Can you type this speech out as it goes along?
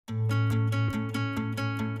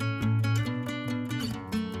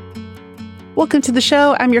Welcome to the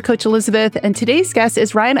show. I'm your coach, Elizabeth, and today's guest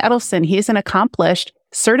is Ryan Edlefsen. He is an accomplished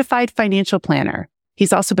certified financial planner.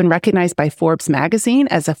 He's also been recognized by Forbes magazine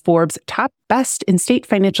as a Forbes top best in state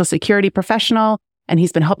financial security professional, and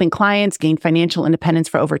he's been helping clients gain financial independence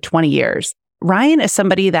for over 20 years. Ryan is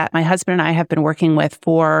somebody that my husband and I have been working with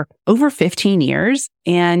for over 15 years,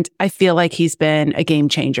 and I feel like he's been a game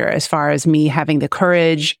changer as far as me having the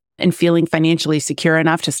courage and feeling financially secure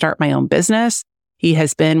enough to start my own business. He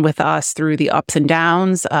has been with us through the ups and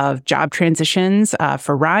downs of job transitions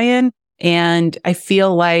for Ryan. And I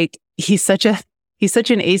feel like he's such an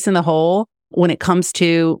ace in the hole when it comes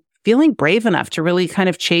to feeling brave enough to really kind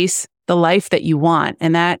of chase the life that you want.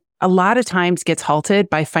 And that a lot of times gets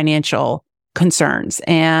halted by financial concerns.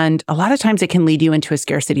 And a lot of times it can lead you into a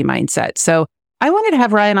scarcity mindset. So I wanted to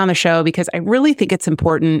have Ryan on the show because I really think it's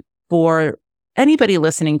important for anybody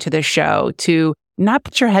listening to this show to not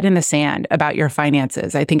put your head in the sand about your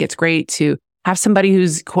finances. I think it's great to have somebody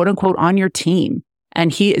who's quote unquote on your team.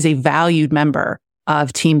 And he is a valued member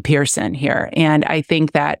of Team Pearson here. And I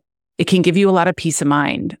think that it can give you a lot of peace of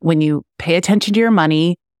mind when you pay attention to your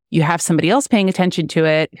money. You have somebody else paying attention to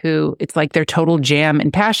it who it's like their total jam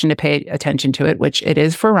and passion to pay attention to it, which it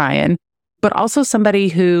is for Ryan, but also somebody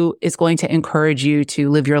who is going to encourage you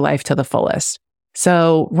to live your life to the fullest.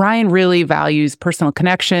 So Ryan really values personal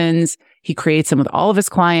connections. He creates them with all of his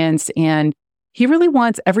clients, and he really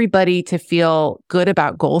wants everybody to feel good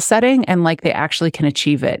about goal setting and like they actually can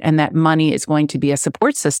achieve it, and that money is going to be a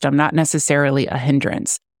support system, not necessarily a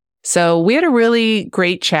hindrance. So we had a really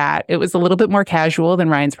great chat. It was a little bit more casual than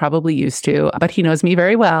Ryan's probably used to, but he knows me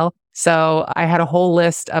very well. So I had a whole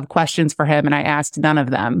list of questions for him, and I asked none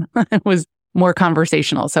of them. It was more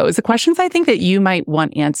conversational. So it was the questions I think that you might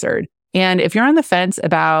want answered. And if you're on the fence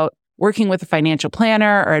about working with a financial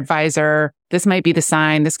planner or advisor, this might be the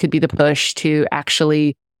sign. This could be the push to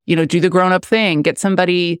actually, do the grown-up thing, get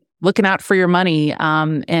somebody looking out for your money,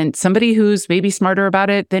 and somebody who's maybe smarter about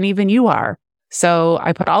it than even you are. So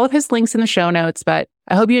I put all of his links in the show notes, but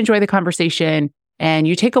I hope you enjoy the conversation and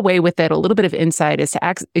you take away with it a little bit of insight as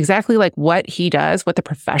to exactly like what he does, what the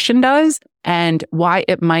profession does, and why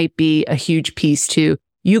it might be a huge piece to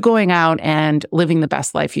you going out and living the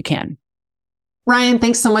best life you can. Ryan,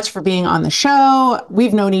 thanks so much for being on the show.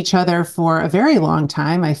 We've known each other for a very long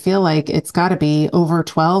time. I feel like it's got to be over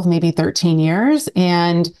 12, maybe 13 years.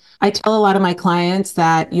 And I tell a lot of my clients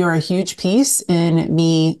that you're a huge piece in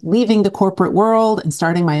me leaving the corporate world and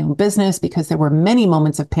starting my own business because there were many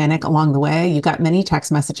moments of panic along the way. You got many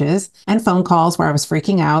text messages and phone calls where I was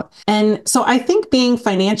freaking out. And so I think being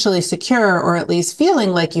financially secure, or at least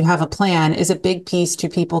feeling like you have a plan, is a big piece to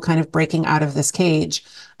people kind of breaking out of this cage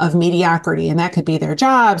of mediocrity. And that could be their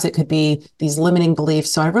jobs. It could be these limiting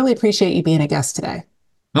beliefs. So I really appreciate you being a guest today.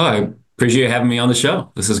 Oh, I appreciate having me on the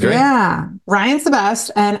show. This is great. Yeah, Ryan's the best.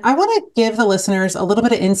 And I want to give the listeners a little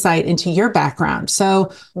bit of insight into your background.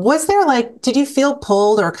 So was there did you feel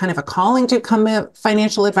pulled or kind of a calling to become a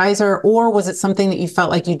financial advisor, or was it something that you felt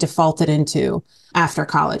like you defaulted into after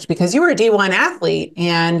college? Because you were a D1 athlete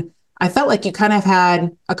and I felt like you kind of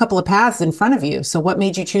had a couple of paths in front of you. So what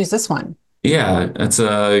made you choose this one? Yeah, that's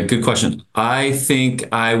a good question. I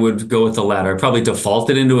think I would go with the latter. I probably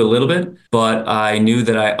defaulted into it a little bit, but I knew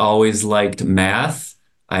that I always liked math.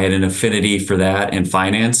 I had an affinity for that and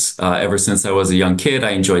finance. Ever since I was a young kid,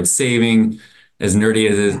 I enjoyed saving, as nerdy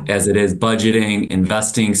as it is, budgeting,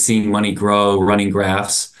 investing, seeing money grow, running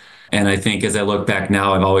graphs. And I think as I look back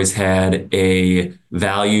now, I've always had a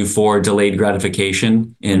value for delayed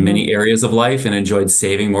gratification in many areas of life and enjoyed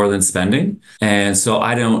saving more than spending. And so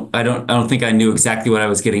I don't think I knew exactly what I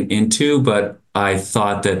was getting into, but I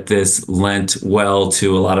thought that this lent well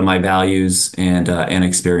to a lot of my values and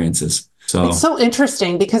experiences. So it's so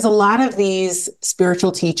interesting because a lot of these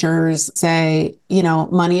spiritual teachers say,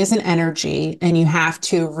 money is an energy and you have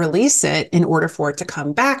to release it in order for it to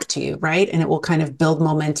come back to you, right? And it will kind of build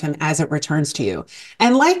momentum as it returns to you.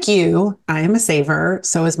 And like you, I am a saver.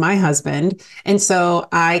 So is my husband. And so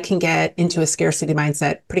I can get into a scarcity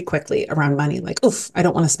mindset pretty quickly around money. Like, oof, I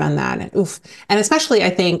don't want to spend that. And oof. And especially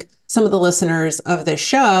I think some of the listeners of this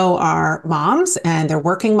show are moms and they're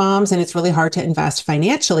working moms, and it's really hard to invest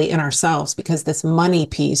financially in ourselves because this money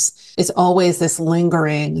piece is always this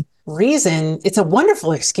lingering reason. It's a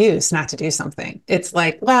wonderful excuse not to do something. It's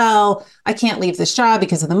like, well, I can't leave this job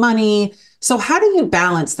because of the money. So how do you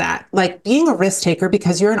balance that? Like being a risk taker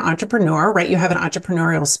because you're an entrepreneur, right? You have an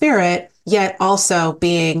entrepreneurial spirit, yet also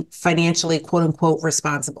being financially, quote unquote,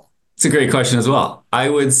 responsible. It's a great question as well. I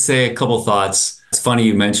would say a couple thoughts. It's funny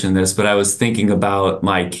you mentioned this, but I was thinking about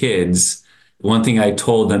my kids one thing I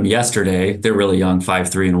told them yesterday, they're really young, 5,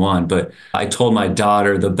 3, and 1, but I told my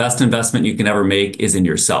daughter the best investment you can ever make is in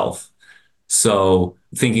yourself. So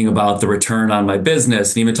thinking about the return on my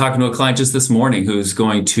business and even talking to a client just this morning who's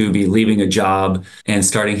going to be leaving a job and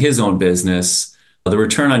starting his own business, the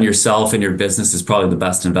return on yourself and your business is probably the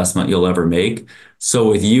best investment you'll ever make. So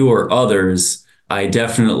with you or others, I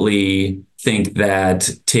definitely think that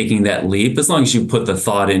taking that leap, as long as you put the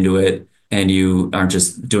thought into it and you aren't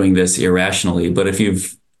just doing this irrationally, but if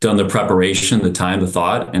you've done the preparation, the time, the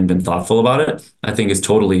thought, and been thoughtful about it, I think it's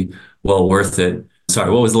totally well worth it. Sorry,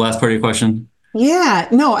 what was the last part of your question? Yeah,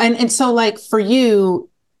 no. And so like for you,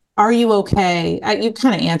 are you okay? You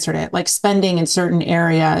kind of answered it, like spending in certain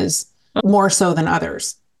areas more so than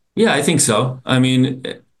others. Yeah, I think so. I mean,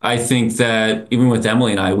 I think that even with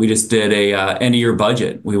Emily and I, we just did a end of year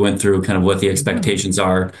budget. We went through kind of what the expectations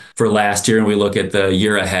are for last year, and we look at the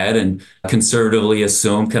year ahead and conservatively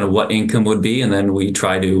assume kind of what income would be, and then we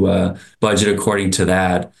try to budget according to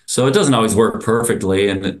that. So it doesn't always work perfectly,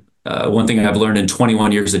 and one thing I've learned in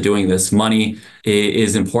 21 years of doing this, money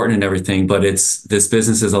is important in everything, but this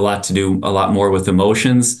business is a lot more with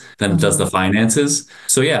emotions than it does the finances.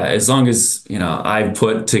 So yeah, as long as, I've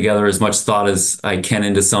put together as much thought as I can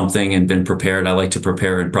into something and been prepared, I like to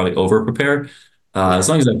prepare and probably over prepare. As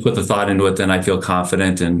long as I put the thought into it, then I feel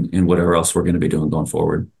confident in whatever else we're going to be doing going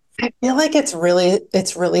forward. I feel like it's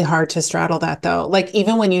really hard to straddle that though. Like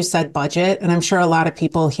even when you said budget, and I'm sure a lot of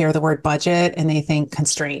people hear the word budget and they think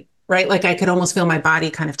constraint, right? Like I could almost feel my body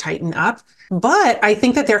kind of tighten up. But I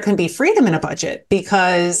think that there can be freedom in a budget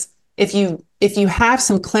because if you have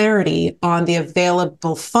some clarity on the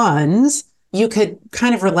available funds, you could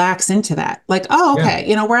kind of relax into that. Like, oh, Yeah.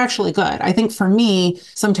 okay, we're actually good. I think for me,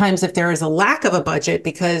 sometimes if there is a lack of a budget,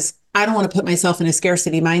 because I don't want to put myself in a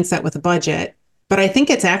scarcity mindset with a budget, but I think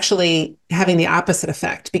it's actually having the opposite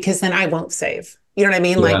effect because then I won't save. You know what I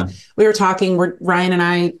mean? Like Yeah. we were talking, Ryan and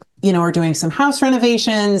I, are doing some house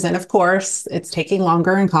renovations. And of course, it's taking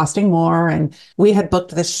longer and costing more. And we had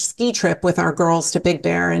booked this ski trip with our girls to Big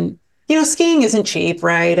Bear. And, skiing isn't cheap,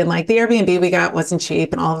 right? And like the Airbnb we got wasn't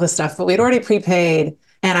cheap and all of this stuff, but we'd already prepaid.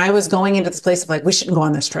 And I was going into this place of like, we shouldn't go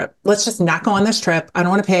on this trip. Let's just not go on this trip. I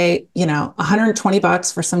don't want to pay,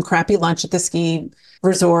 $120 for some crappy lunch at the ski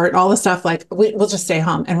resort, all the stuff. Like we'll just stay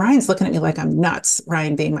home. And Ryan's looking at me like I'm nuts,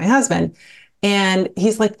 Ryan being my husband. And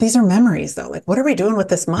he's like, these are memories though. Like, what are we doing with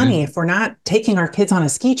this money if we're not taking our kids on a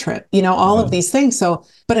ski trip? All of these things. So,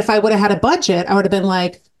 but if I would have had a budget, I would have been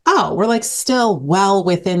like, oh, we're like still well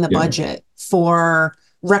within the budget for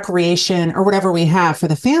recreation or whatever we have for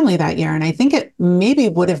the family that year. And I think it maybe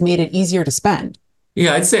would have made it easier to spend.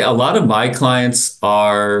 Yeah, I'd say a lot of my clients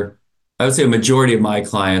I would say a majority of my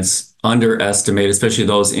clients underestimate, especially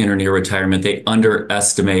those in or near retirement, they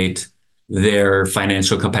underestimate their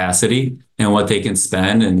financial capacity and what they can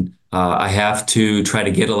spend. And I have to try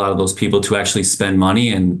to get a lot of those people to actually spend money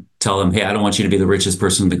and tell them, hey, I don't want you to be the richest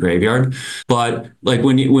person in the graveyard. But like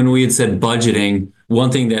when we had said budgeting,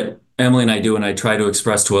 one thing that Emily and I do, and I try to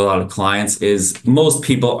express to a lot of clients, is most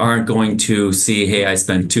people aren't going to see, hey, I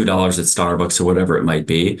spent $2 at Starbucks or whatever it might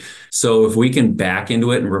be. So if we can back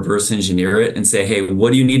into it and reverse engineer it and say, hey,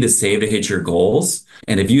 what do you need to save to hit your goals?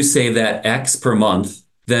 And if you save that X per month,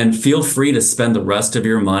 then feel free to spend the rest of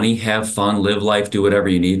your money, have fun, live life, do whatever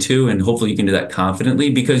you need to. And hopefully you can do that confidently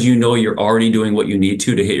because you're already doing what you need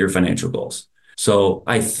to hit your financial goals. So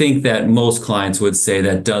I think that most clients would say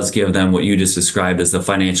that does give them what you just described as the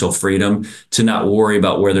financial freedom to not worry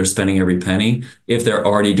about where they're spending every penny if they're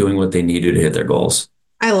already doing what they need to hit their goals.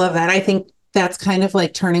 I love that. I think that's kind of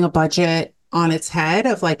like turning a budget on its head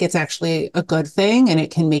of like, it's actually a good thing and it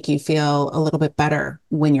can make you feel a little bit better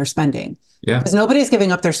when you're spending. Yeah. Because nobody's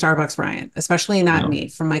giving up their Starbucks, Ryan, especially not No. me.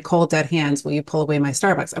 From my cold, dead hands, will you pull away my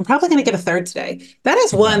Starbucks? I'm probably going to get a third today. That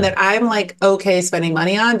is one that I'm like, okay, spending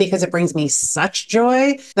money on because it brings me such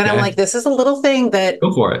joy that I'm like, this is a little thing that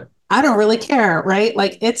Go for it. I don't really care, right?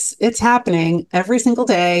 Like it's happening every single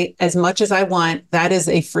day as much as I want. That is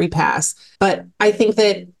a free pass. But I think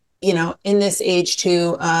that, in this age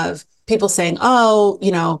too of people saying, oh,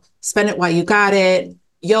 spend it while you got it.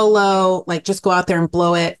 YOLO, like just go out there and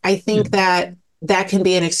blow it. I think that can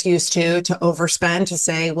be an excuse too, to overspend, to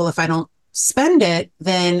say, well, if I don't spend it,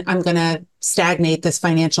 then I'm going to stagnate this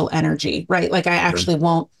financial energy, right? Like I actually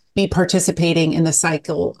won't be participating in the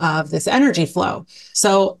cycle of this energy flow.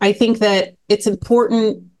 So I think that it's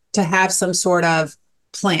important to have some sort of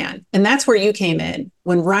plan. And that's where you came in.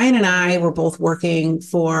 When Ryan and I were both working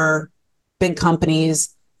for big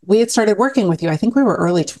companies, we had started working with you. I think we were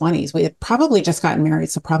early 20s. We had probably just gotten married.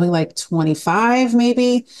 So probably like 25,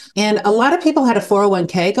 maybe. And a lot of people had a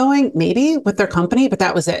 401k going, maybe with their company, but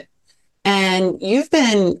that was it. And you've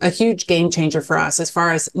been a huge game changer for us as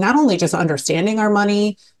far as not only just understanding our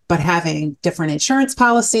money, but having different insurance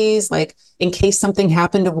policies. Like in case something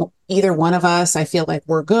happened to either one of us, I feel like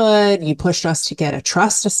we're good. You pushed us to get a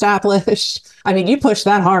trust established. I mean, you pushed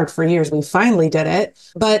that hard for years. We finally did it.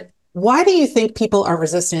 But why do you think people are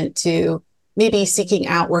resistant to maybe seeking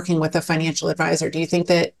out working with a financial advisor? Do you think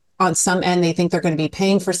that on some end, they think they're going to be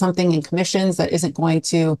paying for something in commissions that isn't going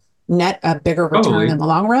to net a bigger return Probably. in the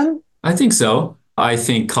long run? I think so. I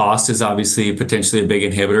think cost is obviously potentially a big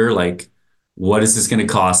inhibitor. Like, what is this going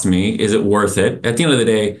to cost me? Is it worth it? At the end of the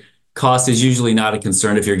day, cost is usually not a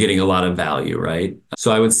concern if you're getting a lot of value, right?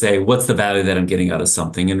 So I would say, what's the value that I'm getting out of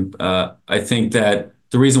something? And I think that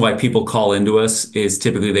the reason why people call into us is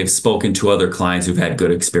typically they've spoken to other clients who've had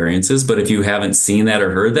good experiences. But if you haven't seen that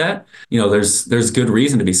or heard that, there's good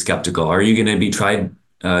reason to be skeptical. Are you going to be tried?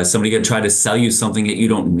 Somebody going to try to sell you something that you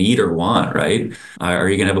don't need or want, right? Are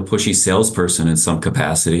you going to have a pushy salesperson in some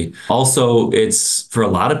capacity? Also, it's for a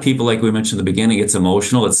lot of people, like we mentioned at the beginning, it's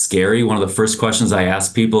emotional, it's scary. One of the first questions I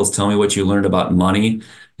ask people is, tell me what you learned about money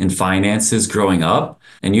and finances growing up.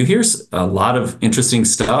 And you hear a lot of interesting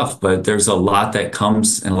stuff, but there's a lot that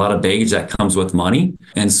comes and a lot of baggage that comes with money.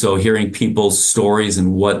 And so hearing people's stories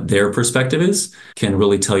and what their perspective is can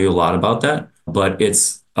really tell you a lot about that. But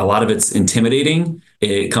a lot of it's intimidating.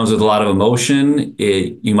 It comes with a lot of emotion.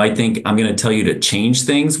 You might think I'm going to tell you to change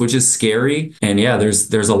things, which is scary. And yeah,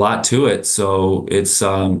 there's a lot to it. So it's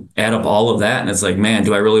add up all of that, and it's like, man,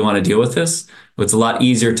 do I really want to deal with this? But it's a lot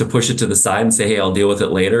easier to push it to the side and say, hey, I'll deal with it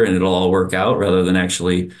later, and it'll all work out, rather than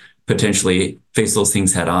actually potentially face those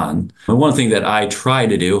things head on. And one thing that I try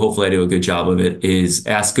to do, hopefully I do a good job of it, is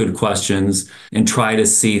ask good questions and try to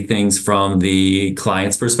see things from the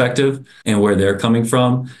client's perspective and where they're coming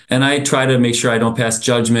from. And I try to make sure I don't pass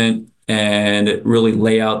judgment and really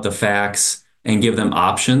lay out the facts and give them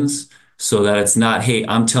options, so that it's not, hey,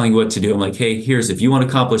 I'm telling you what to do. I'm like, hey, if you want to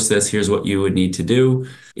accomplish this, here's what you would need to do.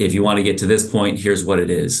 If you want to get to this point, here's what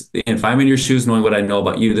it is. And if I'm in your shoes, knowing what I know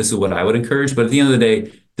about you, this is what I would encourage. But at the end of the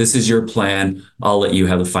day, this is your plan. I'll let you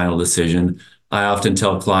have the final decision. I often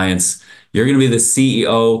tell clients, you're going to be the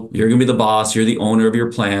CEO, you're going to be the boss, you're the owner of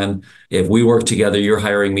your plan. If we work together, you're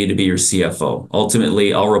hiring me to be your CFO.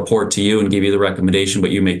 Ultimately, I'll report to you and give you the recommendation,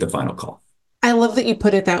 but you make the final call. I love that you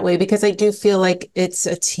put it that way, because I do feel like it's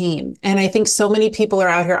a team. And I think so many people are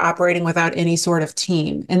out here operating without any sort of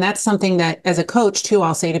team. And that's something that as a coach too,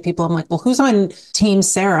 I'll say to people, I'm like, well, who's on team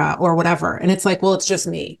Sarah or whatever? And it's like, well, it's just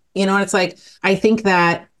me, and it's like, I think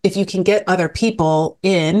that if you can get other people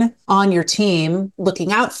in on your team,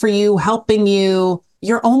 looking out for you, helping you,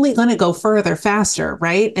 you're only going to go further, faster,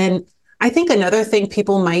 right? And I think another thing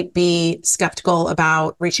people might be skeptical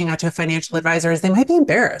about reaching out to a financial advisor is they might be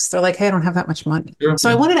embarrassed. They're like, hey, I don't have that much money. Sure. So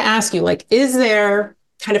I wanted to ask you, like, is there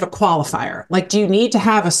kind of a qualifier? Like, do you need to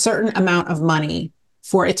have a certain amount of money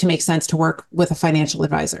for it to make sense to work with a financial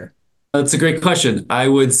advisor? That's a great question. I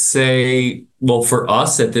would say, well, for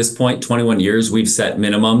us at this point, 21 years, we've set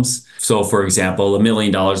minimums. So for example, $1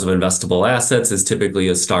 million of investable assets is typically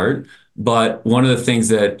a start. But one of the things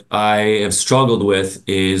that I have struggled with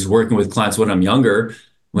is working with clients when I'm younger.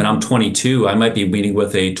 When I'm 22, I might be meeting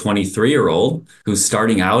with a 23-year-old who's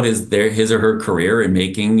starting out his or her career and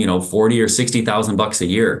making, 40 or 60,000 bucks a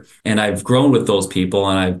year. And I've grown with those people,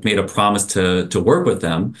 and I've made a promise to work with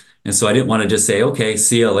them. And so I didn't want to just say, okay,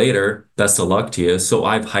 see you later. Best of luck to you. So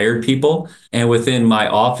I've hired people, and within my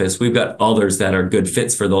office, we've got others that are good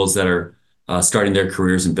fits for those that are starting their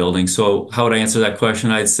careers in building. So how would I answer that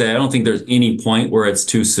question? I'd say I don't think there's any point where it's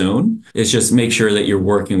too soon. It's just make sure that you're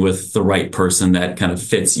working with the right person that kind of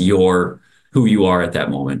fits who you are at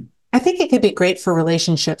that moment. I think it could be great for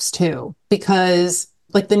relationships too, because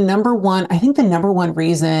like the number one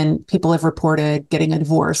reason people have reported getting a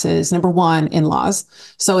divorce is number one, in-laws.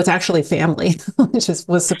 So it's actually family, which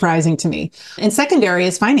was surprising to me. And secondary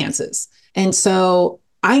is finances. And so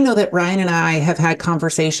I know that Ryan and I have had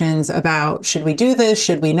conversations about, should we do this?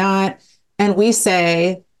 Should we not? And we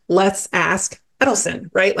say, let's ask Edlefsen,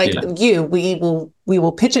 right? Like we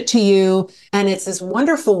will pitch it to you. And it's this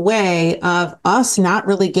wonderful way of us not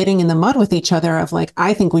really getting in the mud with each other of like,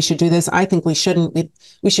 I think we should do this. I think we shouldn't.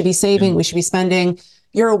 We should be saving. We should be spending.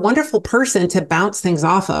 You're a wonderful person to bounce things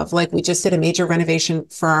off of. Like we just did a major renovation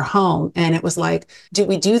for our home. And it was like, do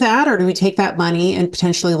we do that? Or do we take that money and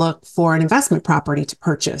potentially look for an investment property to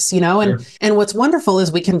purchase, And what's wonderful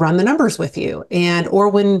is we can run the numbers with you. Or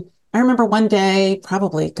when I remember one day,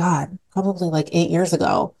 probably like 8 years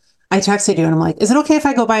ago, I texted you and I'm like, is it okay if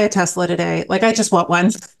I go buy a Tesla today? Like, I just want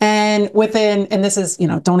one. And this is,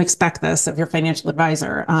 don't expect this of your financial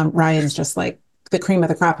advisor. Ryan's just like the cream of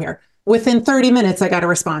the crop here. within 30 minutes, I got a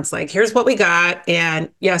response like, here's what we got. And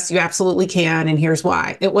yes, you absolutely can. And here's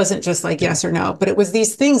why. It wasn't just like Yeah. yes or no, but it was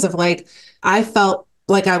these things of like, I felt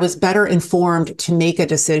like I was better informed to make a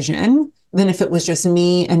decision than if it was just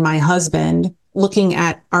me and my husband looking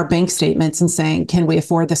at our bank statements and saying, can we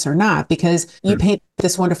afford this or not? Because you paint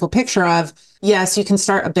this wonderful picture of, yes, you can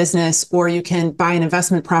start a business or you can buy an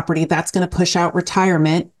investment property that's going to push out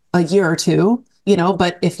retirement a year or two,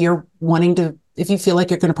 but if you're wanting to, if you feel like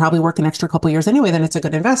you're going to probably work an extra couple of years anyway, then it's a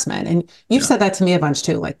good investment. And you've Yeah. said that to me a bunch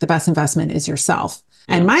too, like the best investment is yourself.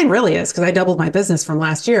 And Yeah. mine really is because I doubled my business from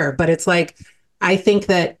last year, but it's like, I think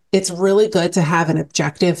that it's really good to have an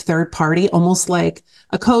objective third party, almost like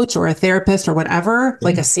a coach or a therapist or whatever,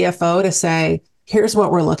 like a CFO to say, here's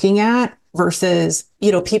what we're looking at versus,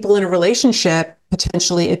 people in a relationship,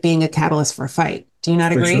 potentially it being a catalyst for a fight. Do you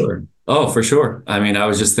not For agree? sure. Oh, for sure. I mean, I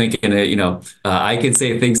was just thinking, I can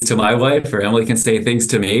say things to my wife, or Emily can say things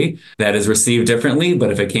to me that is received differently.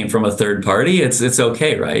 But if it came from a third party, it's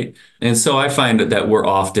okay, right? And so I find that we're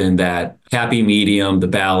often that happy medium, the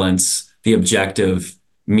balance, the objective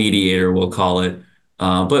mediator, we'll call it.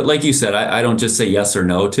 But like you said, I don't just say yes or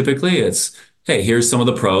no. Typically, it's, hey, here's some of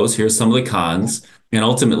the pros, here's some of the cons. And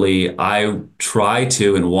ultimately, I try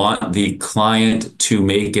to and want the client to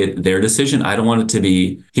make it their decision. I don't want it to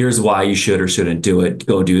be, here's why you should or shouldn't do it.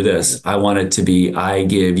 Go do this. I want it to be, I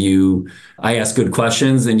ask good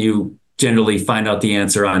questions and you generally find out the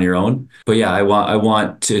answer on your own. But yeah, I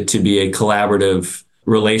want to be a collaborative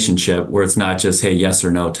relationship where it's not just, hey, yes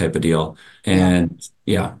or no type of deal. Yeah. And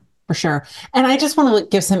yeah. For sure. And I just want to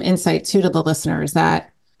give some insight too to the listeners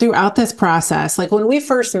that throughout this process, like when we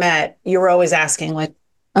first met, you were always asking like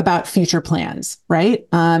about future plans, right?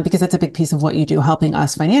 Because that's a big piece of what you do, helping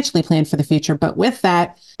us financially plan for the future. But with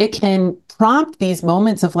that, it can prompt these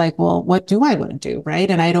moments of like, well, what do I want to do, right?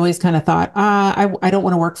 And I'd always kind of thought, I don't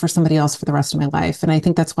want to work for somebody else for the rest of my life. And I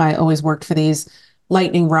think that's why I always worked for these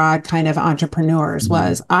lightning rod kind of entrepreneurs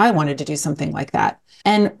was I wanted to do something like that.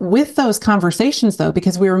 And with those conversations, though,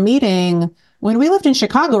 because we were meeting when we lived in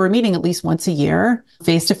Chicago, we're meeting at least once a year,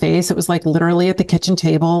 face to face. It was like literally at the kitchen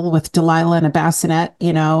table with Delilah and a bassinet,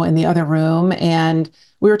 in the other room. And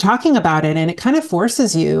we were talking about it, and it kind of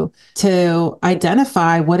forces you to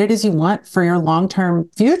identify what it is you want for your long-term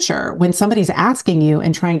future when somebody's asking you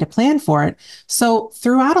and trying to plan for it. So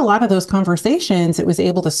throughout a lot of those conversations, it was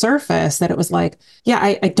able to surface that it was like, yeah,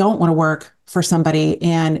 I don't want to work for somebody.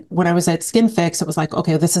 And when I was at Skin Fix, it was like,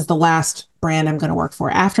 okay, this is the last brand I'm going to work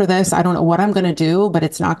for. After this, I don't know what I'm going to do, but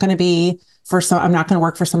it's not going to be I'm not going to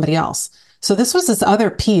work for somebody else. So this was this other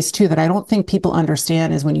piece too that I don't think people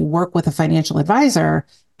understand is when you work with a financial advisor,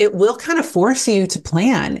 it will kind of force you to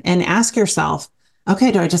plan and ask yourself,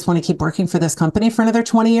 okay, do I just want to keep working for this company for another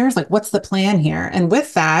 20 years? Like, what's the plan here? And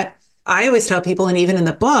with that, I always tell people, and even in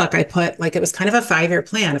the book, I put like, it was kind of a 5-year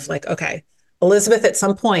plan of like, okay, Elizabeth at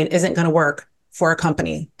some point isn't going to work for a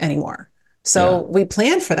company anymore. So we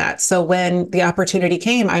planned for that. So when the opportunity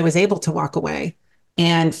came, I was able to walk away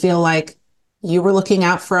and feel like you were looking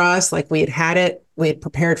out for us, like we had it, we had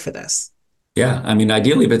prepared for this. Yeah. I mean,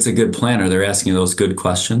 ideally, if it's a good planner, they're asking those good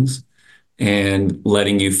questions and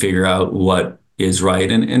letting you figure out what is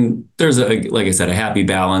right. And there's like I said, a happy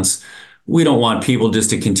balance. We don't want people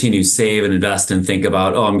just to continue save and invest and think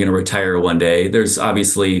about, oh, I'm going to retire one day. There's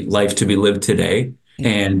obviously life to be lived today.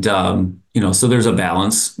 And, so there's a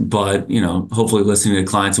balance, but, hopefully listening to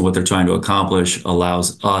clients and what they're trying to accomplish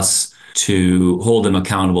allows us to hold them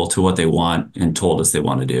accountable to what they want and told us they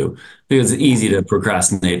want to do. Because it's easy to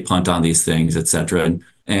procrastinate, punt on these things, et cetera.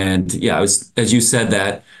 And yeah, as you said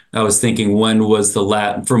that, I was thinking,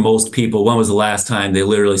 for most people, when was the last time they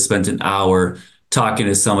literally spent an hour talking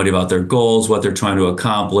to somebody about their goals, what they're trying to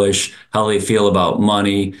accomplish, how they feel about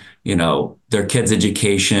money, their kids'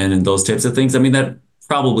 education and those types of things. I mean, that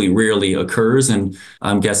probably rarely occurs. And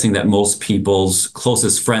I'm guessing that most people's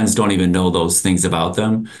closest friends don't even know those things about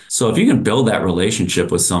them. So if you can build that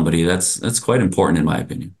relationship with somebody, that's quite important in my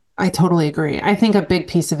opinion. I totally agree. I think a big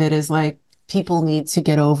piece of it is like people need to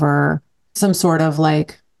get over some sort of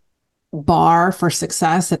like bar for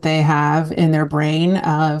success that they have in their brain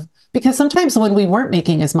of because sometimes when we weren't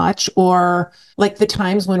making as much or like the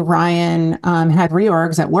times when Ryan had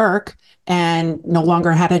reorgs at work and no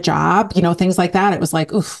longer had a job, things like that. It was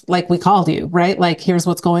like, oof, like we called you, right? Like, here's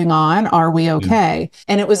what's going on. Are we okay?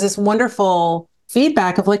 And it was this wonderful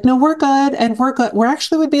feedback of like, no, we're good. And we're good. We're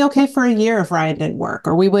actually would be okay for a year if Ryan didn't work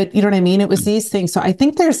or we would, you know what I mean? It was these things. So I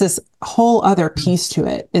think there's this whole other piece to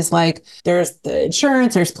it is like, there's the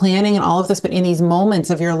insurance, there's planning and all of this, but in these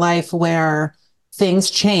moments of your life where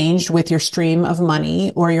things changed with your stream of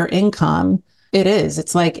money or your income,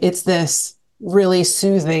 it's like, it's this really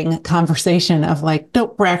soothing conversation of like,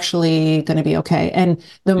 nope, we're actually going to be okay. And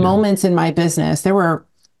the moments in my business, there were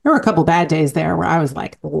a couple bad days there where I was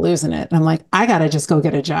like losing it. And I'm like, I got to just go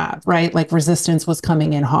get a job, right? Like resistance was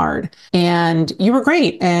coming in hard. And you were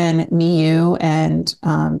great. And me, you, and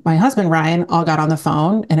my husband, Ryan, all got on the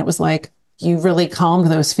phone. And it was like, you really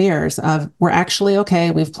calmed those fears of, we're actually okay.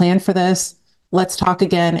 We've planned for this. Let's talk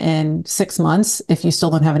again in 6 months if you still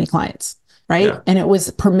don't have any clients, right? Yeah. And it was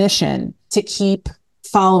permission to keep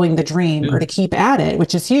following the dream or to keep at it,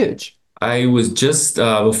 which is huge. I was just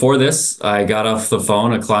before this, I got off the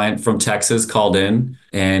phone. A client from Texas called in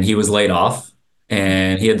and he was laid off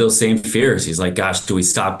and he had those same fears. He's like, gosh, do we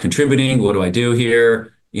stop contributing? What do I do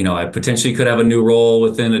here? I potentially could have a new role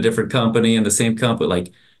within a different company in the same company.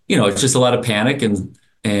 Like, it's just a lot of panic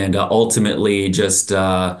and ultimately just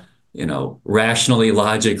rationally,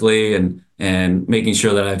 logically, and making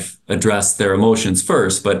sure that I've addressed their emotions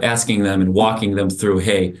first, but asking them and walking them through,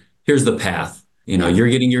 hey, here's the path. You're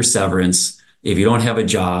getting your severance. If you don't have a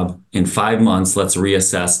job in 5 months, let's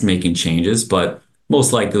reassess making changes. But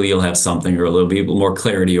most likely you'll have something or a little bit more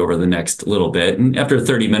clarity over the next little bit. And after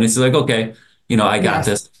 30 minutes, it's like, okay, I got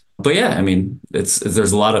this. But yeah, I mean,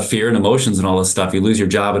 there's a lot of fear and emotions and all this stuff. You lose your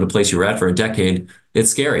job at a place you were at for a decade.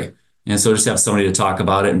 It's scary. And so just have somebody to talk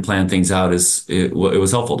about it and plan things out it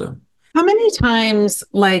was helpful to. How many times,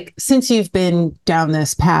 like, since you've been down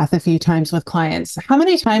this path a few times with clients, how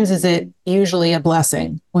many times is it usually a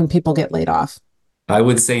blessing when people get laid off? I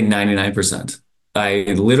would say 99%. I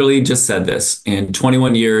literally just said this. In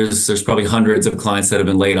 21 years, there's probably hundreds of clients that have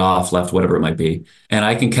been laid off, left, whatever it might be. And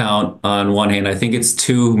I can count on one hand, I think it's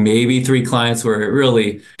 2, maybe 3 clients where it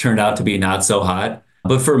really turned out to be not so hot.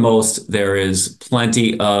 But for most, there is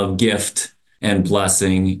plenty of gift and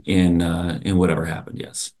blessing in whatever happened.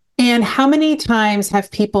 Yes. And how many times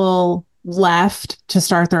have people left to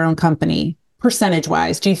start their own company, percentage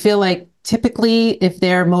wise? Do you feel like typically if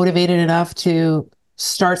they're motivated enough to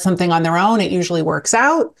start something on their own, it usually works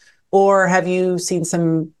out? Or have you seen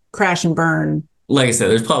some crash and burn? Like I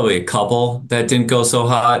said, there's probably a couple that didn't go so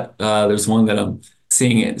hot. There's one that I'm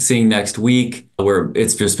seeing next week where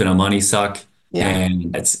it's just been a money suck. Yeah.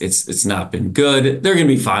 And it's not been good. They're going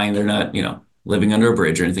to be fine. They're not, living under a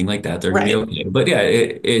bridge or anything like that. They're going to be okay. But yeah,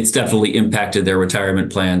 it's definitely impacted their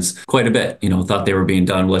retirement plans quite a bit. Thought they were being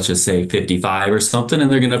done, let's just say 55 or something,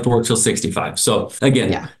 and they're going to have to work till 65. So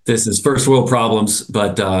again, This is first world problems,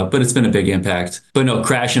 but it's been a big impact. But no,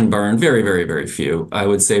 crash and burn, very, very, very few. I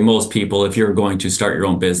would say most people, if you're going to start your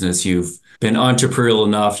own business, you've been entrepreneurial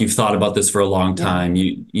enough, you've thought about this for a long time,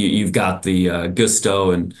 you've got the gusto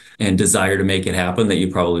and desire to make it happen that you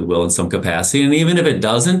probably will in some capacity. And even if it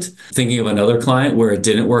doesn't, thinking of another client where it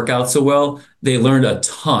didn't work out so well, they learned a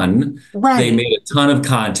ton. Right. They made a ton of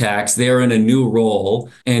contacts. They're in a new role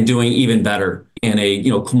and doing even better in a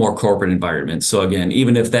more corporate environment. So again,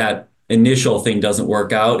 even if that initial thing doesn't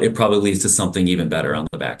work out, it probably leads to something even better on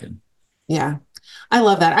the back end. Yeah. I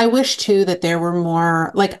love that. I wish too that there were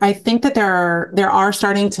more, like, I think that there are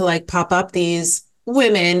starting to like pop up these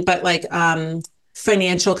women, but like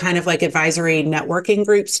financial kind of like advisory networking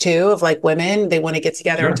groups too, of like women, they want to get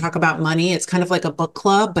together and talk about money. It's kind of like a book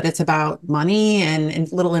club, but it's about money and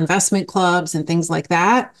little investment clubs and things like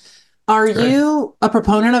that. Are you a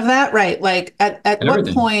proponent of that? Right. Like at what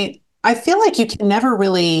point, I feel like you can never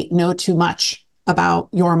really know too much about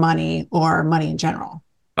your money or money in general.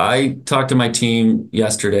 I talked to my team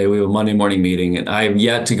yesterday. We have a Monday morning meeting, and I have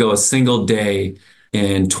yet to go a single day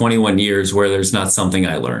in 21 years where there's not something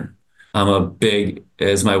I learn. I'm a big,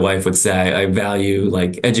 as my wife would say, I value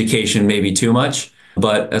like education maybe too much,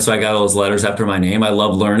 but that's why I got all those letters after my name. I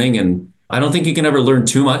love learning, and I don't think you can ever learn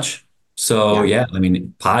too much. So yeah, I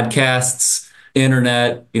mean, podcasts,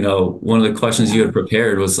 internet, one of the questions you had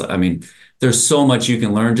prepared was, I mean, there's so much you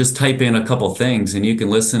can learn. Just type in a couple things and you can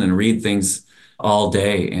listen and read things all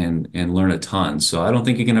day and learn a ton. So I don't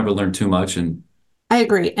think you can ever learn too much. And I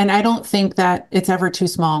agree. And I don't think that it's ever too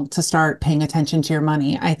small to start paying attention to your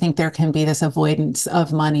money. I think there can be this avoidance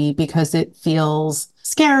of money because it feels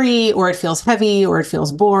scary or it feels heavy or it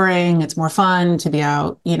feels boring. It's more fun to be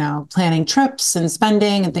out, planning trips and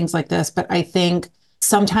spending and things like this. But I think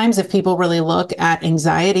sometimes if people really look at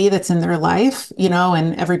anxiety that's in their life,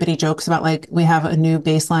 and everybody jokes about like we have a new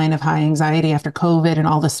baseline of high anxiety after COVID and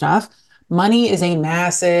all this stuff. Money is a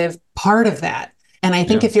massive part of that. And I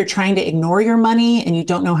think if you're trying to ignore your money and you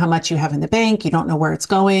don't know how much you have in the bank, you don't know where it's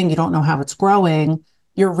going, you don't know how it's growing,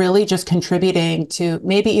 you're really just contributing to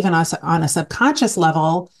maybe even us on a subconscious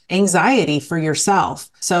level, anxiety for yourself.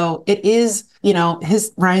 So it is,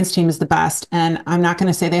 Ryan's team is the best. And I'm not going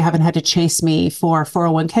to say they haven't had to chase me for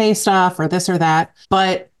 401k stuff or this or that,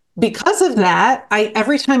 but because of that,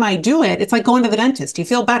 every time I do it, it's like going to the dentist. You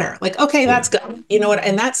feel better. Like, okay, Yeah. that's good. You know what?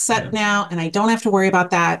 And that's set Yeah. now, and I don't have to worry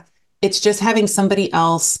about that. It's just having somebody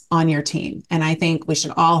else on your team. And I think we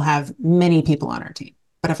should all have many people on our team,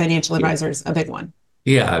 but a financial Yeah. advisor is a big one.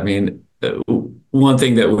 Yeah, I mean, one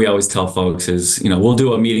thing that we always tell folks is, we'll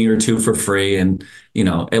do a meeting or two for free and,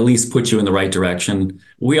 at least put you in the right direction.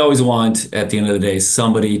 We always want, at the end of the day,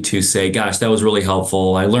 somebody to say, gosh, that was really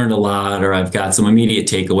helpful. I learned a lot, or I've got some immediate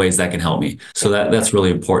takeaways that can help me. So that's really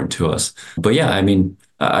important to us. But yeah, I mean,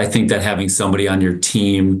 I think that having somebody on your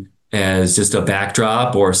team as just a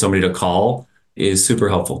backdrop or somebody to call is super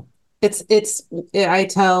helpful. It's I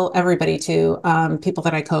tell everybody too, people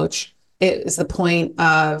that I coach, it is the point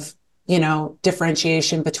of,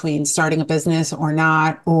 differentiation between starting a business or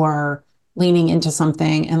not, or leaning into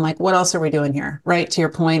something, and like, what else are we doing here? Right. To your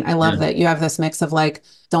point, I love Yeah. that you have this mix of like,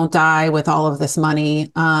 don't die with all of this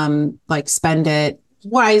money. Like spend it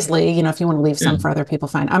wisely. If you want to leave Yeah. some for other people,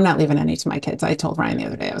 fine. I'm not leaving any to my kids. I told Ryan the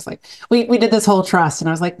other day, I was like, we did this whole trust, and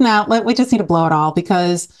I was like, no, we just need to blow it all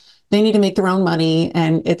because they need to make their own money.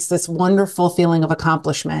 And it's this wonderful feeling of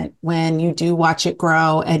accomplishment when you do watch it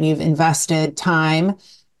grow and you've invested time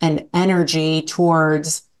and energy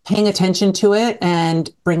towards paying attention to it and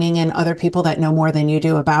bringing in other people that know more than you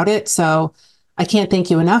do about it. So I can't thank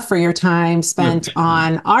you enough for your time spent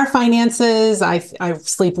on our finances. I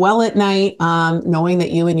sleep well at night, knowing that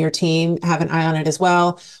you and your team have an eye on it as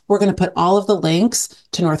well. We're going to put all of the links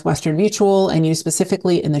to Northwestern Mutual and you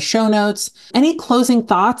specifically in the show notes. Any closing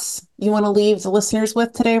thoughts you want to leave the listeners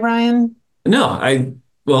with today, Ryan? No,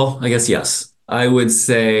 well, I guess yes. I would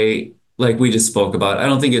say, like we just spoke about, I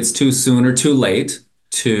don't think it's too soon or too late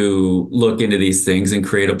to look into these things and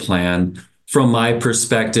create a plan. From my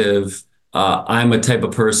perspective, I'm a type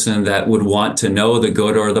of person that would want to know the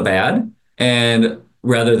good or the bad, and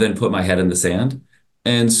rather than put my head in the sand.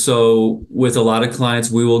 And so with a lot of clients,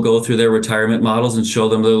 we will go through their retirement models and show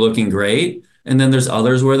them they're looking great. And then there's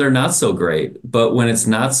others where they're not so great. But when it's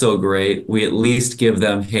not so great, we at least give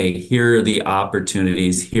them, hey, here are the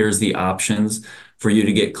opportunities. Here's the options for you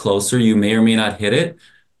to get closer. You may or may not hit it,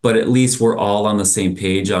 but at least we're all on the same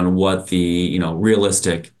page on what the,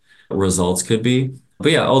 realistic results could be.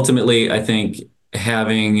 But yeah, ultimately, I think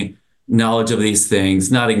having knowledge of these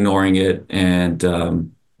things, not ignoring it,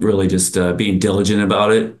 and really just being diligent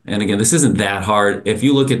about it. And again, this isn't that hard. If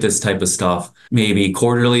you look at this type of stuff, maybe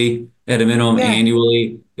quarterly, at a minimum, Yeah.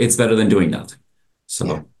 annually, it's better than doing nothing. So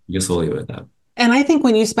Yeah. I guess we'll leave it at that. And I think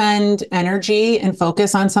when you spend energy and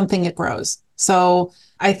focus on something, it grows. So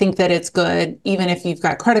I think that it's good, even if you've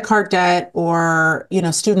got credit card debt or,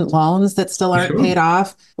 student loans that still aren't Sure. paid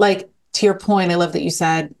off. Like to your point, I love that you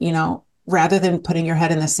said, rather than putting your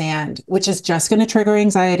head in the sand, which is just going to trigger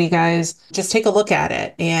anxiety, guys, just take a look at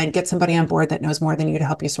it and get somebody on board that knows more than you to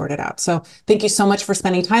help you sort it out. So thank you so much for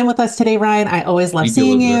spending time with us today, Ryan. I always love Thank you,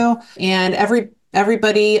 seeing Elizabeth. you. And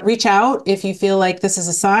everybody reach out if you feel like this is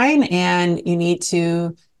a sign and you need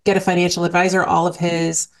to get a financial advisor. All of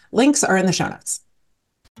his links are in the show notes.